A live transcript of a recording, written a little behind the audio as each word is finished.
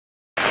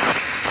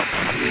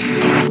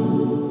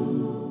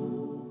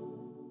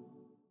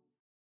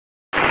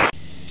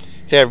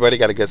Hey everybody,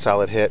 got a good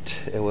solid hit.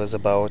 It was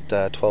about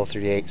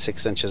 1238,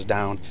 6 inches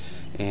down,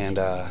 and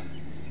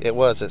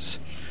it's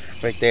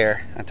right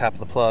there on top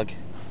of the plug.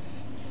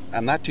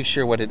 I'm not too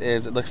sure what it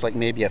is. It looks like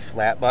maybe a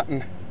flat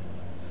button.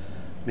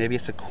 Maybe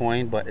it's a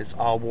coin, but it's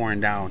all worn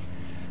down.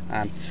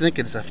 I'm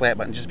thinking it's a flat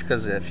button just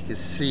because if you can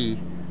see,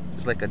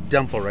 there's like a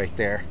dimple right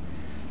there.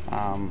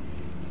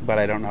 But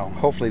I don't know.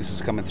 Hopefully this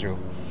is coming through.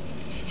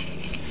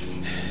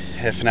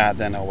 If not,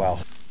 then oh well.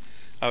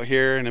 Out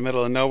here in the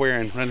middle of nowhere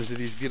and run into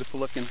these beautiful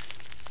looking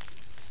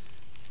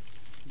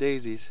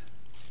daisies.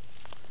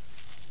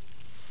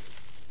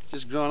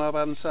 Just growing all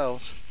by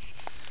themselves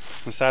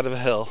on the side of a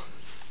hill.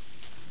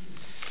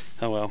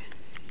 Oh well.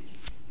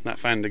 Not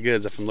finding the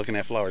goods if I'm looking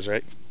at flowers,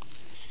 right?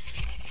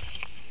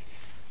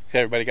 Hey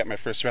everybody, got my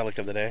first relic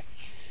of the day.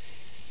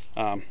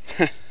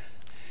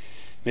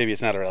 Maybe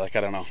it's not a relic,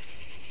 I don't know.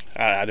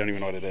 I don't even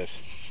know what it is.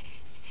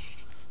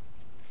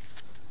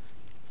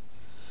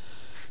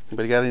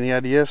 Anybody got any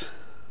ideas?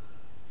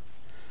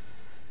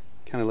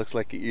 Kind of looks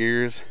like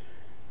ears,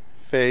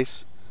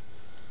 face.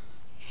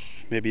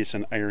 Maybe it's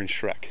an iron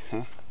Shrek,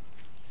 huh?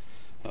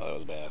 Oh, that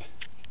was bad.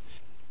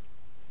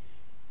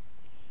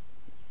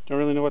 Don't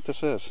really know what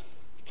this is.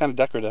 Kind of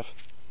decorative.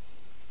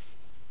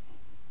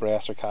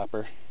 Brass or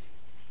copper.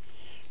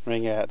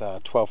 Ring at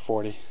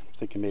 1240.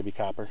 Thinking maybe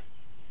copper.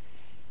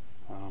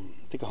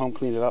 Take it home,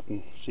 clean it up,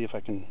 and see if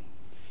I can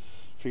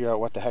figure out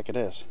what the heck it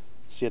is.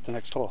 See you at the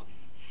next hole.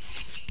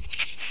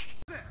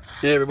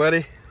 Hey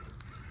everybody.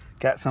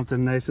 Got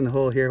something nice in the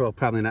hole here. Well,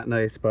 probably not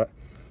nice, but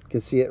you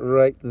can see it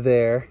right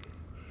there.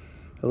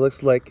 It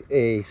looks like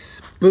a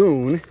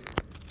spoon. Let's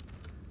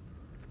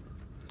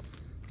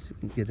see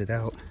if we can get it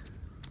out.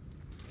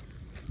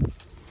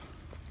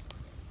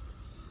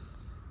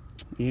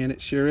 And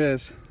it sure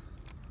is.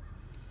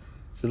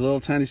 It's a little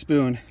tiny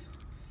spoon.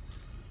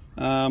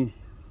 God,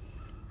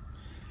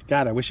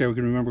 I wish I could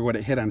remember what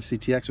it hit on the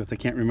CTX with. I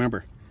can't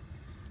remember.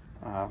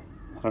 I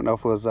don't know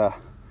if it was, I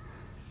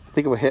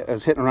think it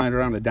was hitting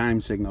around a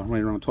dime signal,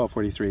 right around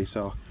 1243.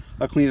 So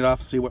I'll clean it off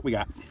and see what we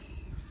got.